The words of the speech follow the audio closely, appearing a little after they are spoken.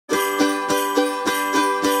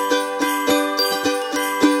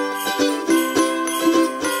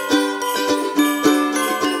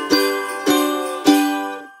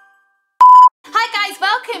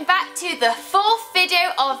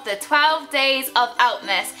Days of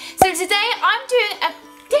Eltmas. So today I'm doing a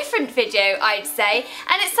different video, I'd say,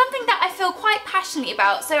 and it's something that I feel quite passionate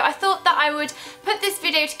about, so I thought that I would put this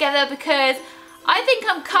video together because I think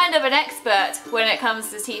I'm kind of an expert when it comes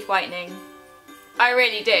to teeth whitening. I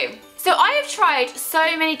really do. So I have tried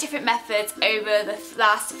so many different methods over the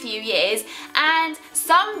last few years, and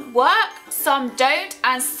some work, some don't,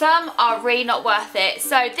 and some are really not worth it.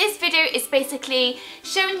 So this video is basically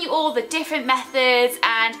showing you all the different methods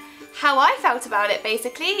and how I felt about it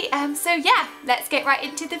basically. So yeah, let's get right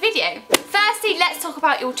into the video. Firstly, let's talk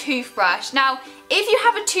about your toothbrush. Now, if you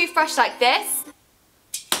have a toothbrush like this,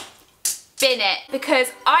 bin it, because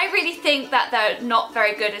I really think that they're not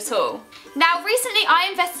very good at all. Now, recently I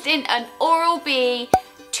invested in an Oral-B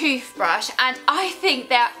toothbrush and I think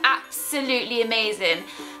they're absolutely amazing.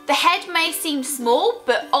 The head may seem small,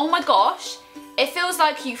 but oh my gosh, it feels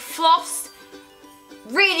like you flossed,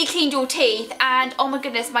 really cleaned your teeth, and oh my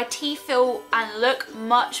goodness, my teeth feel and look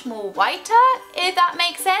much more whiter, if that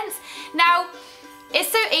makes sense. Now,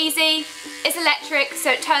 it's so easy, it's electric,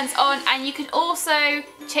 so it turns on, and you can also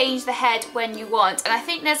change the head when you want, and I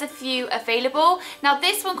think there's a few available. Now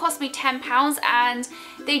this one cost me £10, and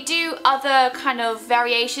they do other kind of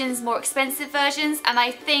variations, more expensive versions, and I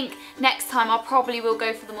think next time I probably will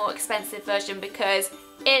go for the more expensive version because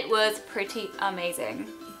it was pretty amazing.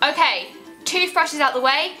 Okay, toothbrushes out the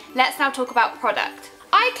way, let's now talk about product.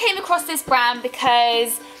 I came across this brand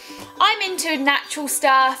because I'm into natural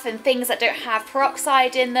stuff and things that don't have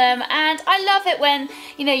peroxide in them, and I love it when,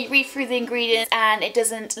 you know, you read through the ingredients and it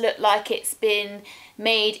doesn't look like it's been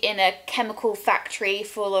made in a chemical factory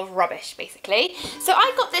full of rubbish, basically. So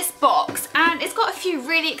I got this box and it's got a few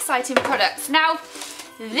really exciting products. Now,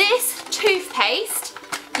 this toothpaste,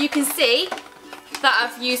 you can see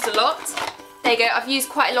that I've used a lot. There you go, I've used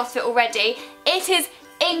quite a lot of it already. It is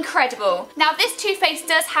incredible. Now this toothpaste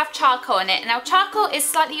does have charcoal in it. Now charcoal is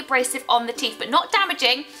slightly abrasive on the teeth but not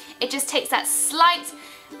damaging. It just takes that slight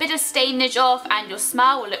bit of stainage off and your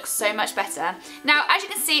smile will look so much better. Now as you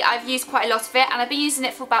can see, I've used quite a lot of it and I've been using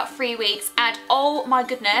it for about 3 weeks, and oh my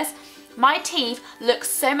goodness, my teeth look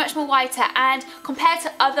so much more whiter, and compared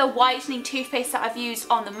to other whitening toothpaste that I've used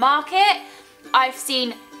on the market, I've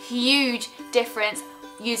seen huge difference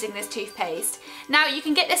using this toothpaste. Now you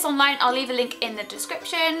can get this online, I'll leave a link in the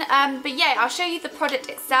description, but yeah, I'll show you the product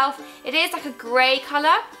itself. It is like a grey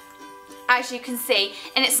colour, as you can see,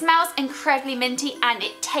 and it smells incredibly minty and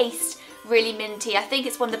it tastes really minty. I think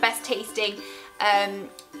it's one of the best tasting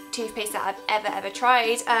toothpaste that I've ever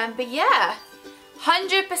tried, but yeah,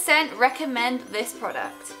 100% recommend this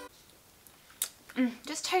product.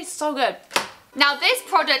 Just tastes so good. Now this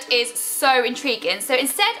product is so intriguing. So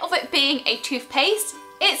instead of it being a toothpaste,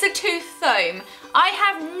 it's a tooth foam. I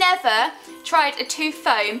have never tried a tooth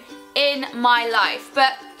foam in my life,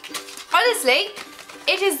 but honestly,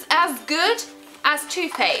 it is as good as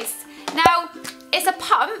toothpaste. Now, it's a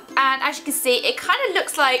pump, and as you can see, it kind of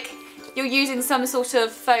looks like you're using some sort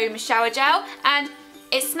of foam shower gel, and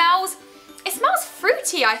it smells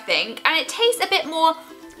fruity, I think, and it tastes a bit more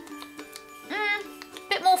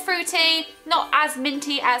fruity, not as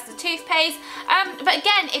minty as the toothpaste, but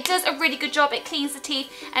again, it does a really good job. It cleans the teeth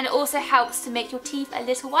and it also helps to make your teeth a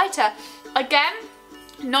little whiter. Again,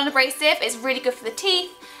 non-abrasive, it's really good for the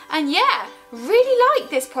teeth, and yeah, really like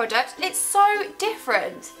this product. It's so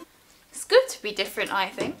different. It's good to be different, I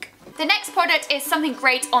think. The next product is something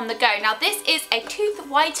great on the go. Now this is a tooth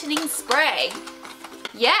whitening spray.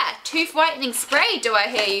 Yeah, tooth whitening spray, do I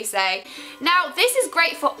hear you say? Now, this is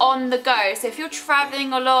great for on the go. So if you're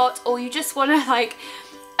traveling a lot, or you just want to, like,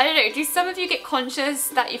 I don't know, do some of you get conscious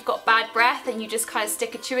that you've got bad breath and you just kind of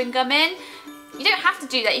stick a chewing gum in? You don't have to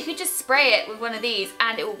do that. You can just spray it with one of these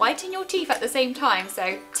and it will whiten your teeth at the same time.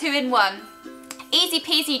 So 2 in 1. Easy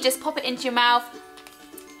peasy, you just pop it into your mouth,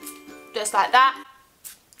 just like that,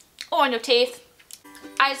 or on your teeth.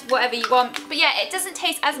 As whatever you want, but yeah, it doesn't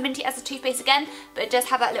taste as minty as the toothpaste again, but it does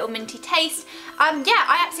have that little minty taste. Yeah,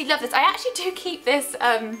 I absolutely love this. I actually do keep this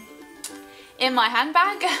in my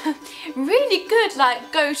handbag. Really good,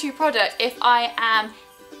 like, go-to product if I am,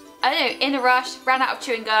 I don't know, in a rush, ran out of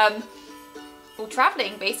chewing gum, or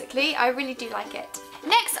traveling basically. I really do like it.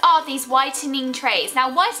 Next are these whitening trays.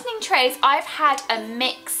 Now whitening trays, I've had a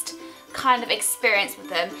mixed kind of experience with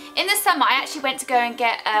them. In the summer I actually went to go and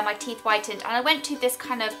get my teeth whitened, and I went to this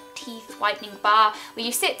kind of teeth whitening bar where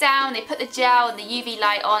you sit down, they put the gel and the UV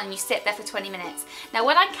light on, and you sit there for 20 minutes. Now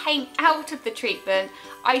when I came out of the treatment,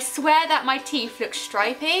 I swear that my teeth looked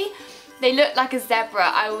stripy. They looked like a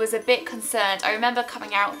zebra. I was a bit concerned. I remember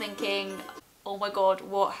coming out thinking, oh my god,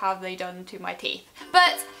 what have they done to my teeth?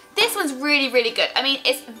 But this one's really, really good. I mean,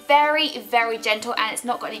 it's very, very gentle and it's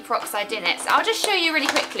not got any peroxide in it. So I'll just show you really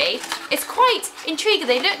quickly. It's quite intriguing.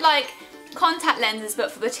 They look like contact lenses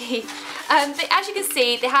but for the teeth. But as you can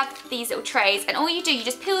see, they have these little trays, and all you do, you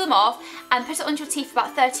just peel them off and put it onto your teeth for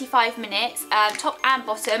about 35 minutes, top and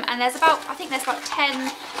bottom, and there's about, I think there's about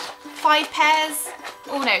 5 pairs,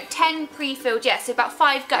 oh no, 10 pre-filled, yeah, so about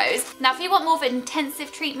 5 goes. Now if you want more of an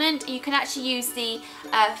intensive treatment, you can actually use the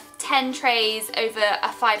 10 trays over a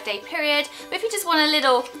 5-day period, but if you just want a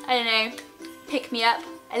little, I don't know, pick me up,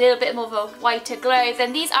 a little bit more of a whiter glow,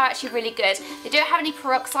 then these are actually really good. They don't have any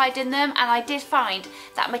peroxide in them, and I did find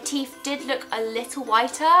that my teeth did look a little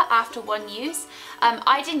whiter after one use.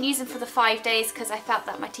 I didn't use them for the 5 days because I felt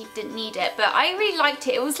that my teeth didn't need it, but I really liked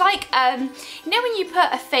it. It was like, you know when you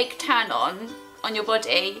put a fake tan on your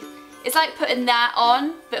body? It's like putting that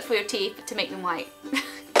on, but for your teeth to make them white.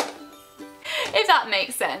 If that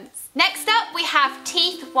makes sense. Next up, we have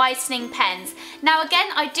teeth whitening pens. Now again,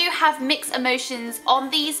 I do have mixed emotions on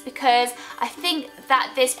these because I think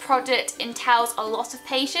that this product entails a lot of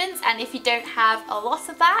patience, and if you don't have a lot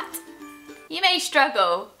of that, you may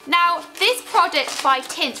struggle. Now, this product by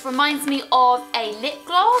Tint reminds me of a lip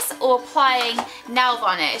gloss or applying nail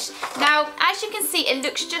varnish. Now, as you can see, it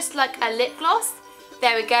looks just like a lip gloss.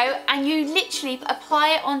 There we go. And you literally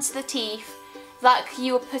apply it onto the teeth like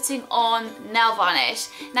you were putting on nail varnish.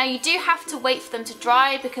 Now you do have to wait for them to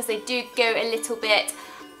dry because they do go a little bit,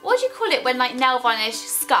 what do you call it when like nail varnish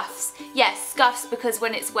scuffs? Yes, scuffs because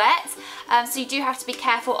when it's wet, so you do have to be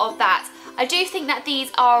careful of that. I do think that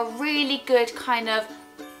these are a really good kind of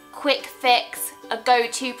quick fix, a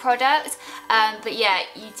go-to product, but yeah,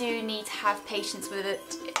 you do need to have patience with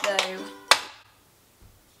it though.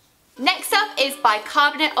 Next up is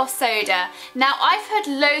bicarbonate of soda. Now I've heard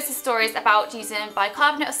loads of stories about using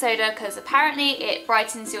bicarbonate of soda because apparently it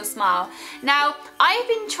brightens your smile. Now I've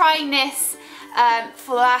been trying this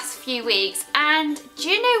for the last few weeks, and do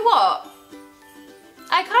you know what?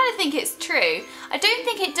 I kind of think it's true. I don't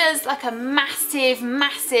think it does like a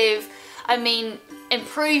massive, I mean,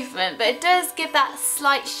 improvement, but it does give that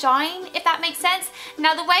slight shine, if that makes sense.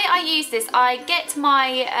 Now the way I use this, I get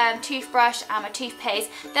my toothbrush and my toothpaste,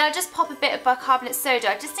 then I just pop a bit of bicarbonate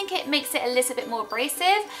soda. I just think it makes it a little bit more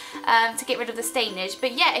abrasive to get rid of the stainage.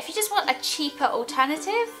 But yeah, if you just want a cheaper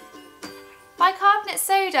alternative, bicarbonate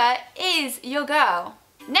soda is your girl.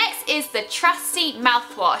 Next is the trusty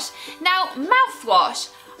mouthwash. Now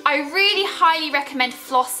mouthwash, I really highly recommend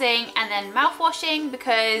flossing and then mouthwashing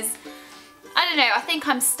because I don't know, I think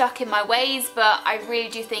I'm stuck in my ways, but I really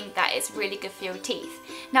do think that it's really good for your teeth.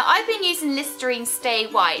 Now I've been using Listerine Stay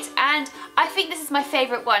White, and I think this is my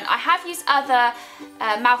favourite one. I have used other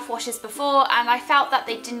mouthwashes before, and I felt that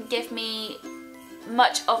they didn't give me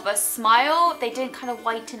much of a smile. They didn't kind of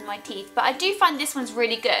whiten my teeth, but I do find this one's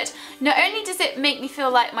really good. Not only does it make me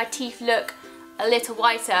feel like my teeth look a little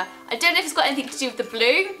whiter, I don't know if it's got anything to do with the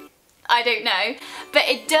blue, I don't know, but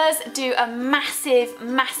it does do a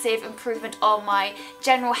massive improvement on my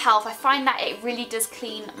general health. I find that it really does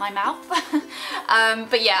clean my mouth.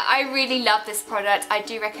 But yeah, I really love this product. I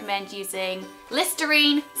do recommend using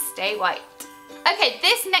Listerine Stay White. Okay,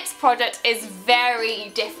 this next product is very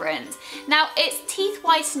different. Now it's teeth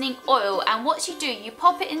whitening oil, and what you do, you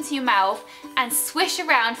pop it into your mouth and swish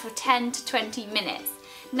around for 10 to 20 minutes.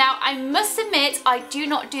 Now I must admit, I do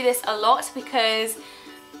not do this a lot because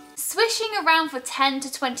swishing around for 10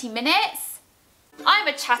 to 20 minutes, I'm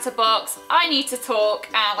a chatterbox, I need to talk,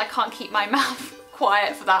 and I can't keep my mouth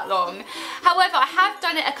quiet for that long. However, I have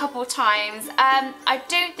done it a couple of times. I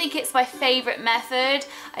don't think it's my favourite method.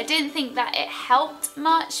 I didn't think that it helped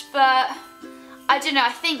much, but I don't know,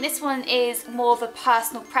 I think this one is more of a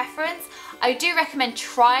personal preference. I do recommend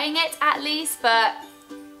trying it at least, but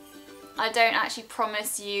I don't actually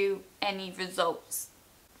promise you any results,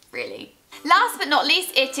 really. Last but not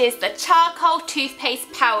least, it is the charcoal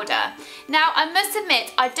toothpaste powder. Now I must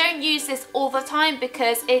admit, I don't use this all the time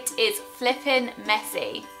because it is flippin'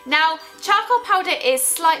 messy. Now charcoal powder is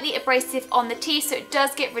slightly abrasive on the teeth, so it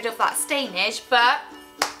does get rid of that stainage, but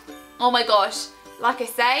oh my gosh, like I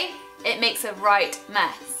say, it makes a right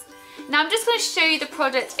mess. Now I'm just going to show you the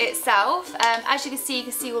product itself. As you can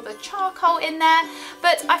see all the charcoal in there,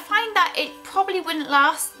 but I find that it probably wouldn't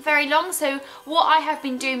last very long, so what I have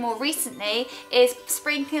been doing more recently is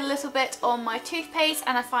sprinkling a little bit on my toothpaste,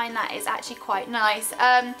 and I find that is actually quite nice.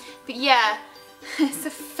 But yeah, it's a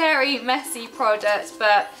very messy product,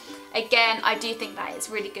 but again, I do think that it's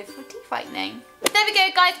really good for teeth whitening. There we go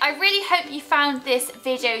guys, I really hope you found this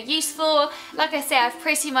video useful. Like I say, I've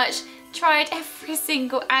pretty much tried every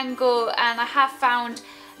single angle, and I have found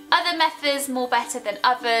other methods more better than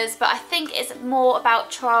others, but I think it's more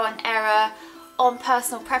about trial and error on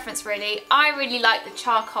personal preference really. I really like the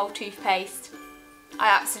charcoal toothpaste. I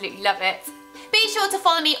absolutely love it. Be sure to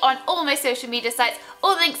follow me on all my social media sites.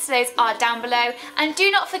 All the links to those are down below. And do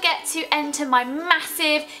not forget to enter my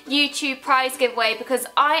massive YouTube prize giveaway, because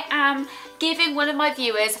I am giving one of my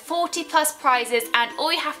viewers 40 plus prizes, and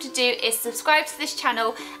all you have to do is subscribe to this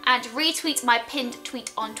channel and retweet my pinned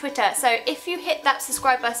tweet on Twitter. So if you hit that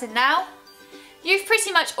subscribe button now, you've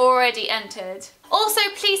pretty much already entered. Also,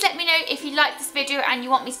 please let me know if you like this video and you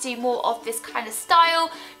want me to do more of this kind of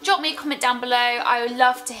style. Drop me a comment down below. I would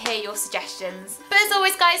love to hear your suggestions. But as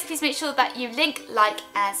always guys, please make sure that you link, like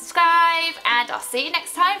and subscribe, and I'll see you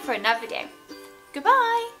next time for another video.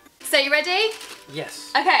 Goodbye. So you ready?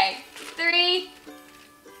 Yes. Okay, 3,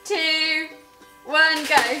 2, 1,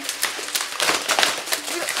 go.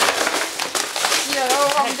 You got it all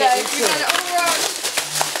wrong, guys. You got it all wrong.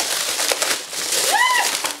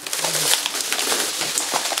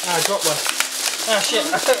 Ah, I dropped one. Ah, shit. Oh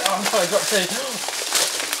no, I dropped 2.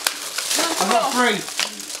 I got 3.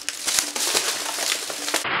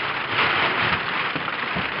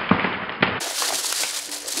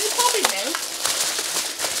 You copying me?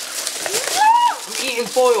 I'm eating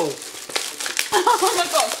foil. Oh my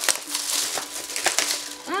god.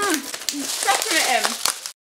 Sucking it in.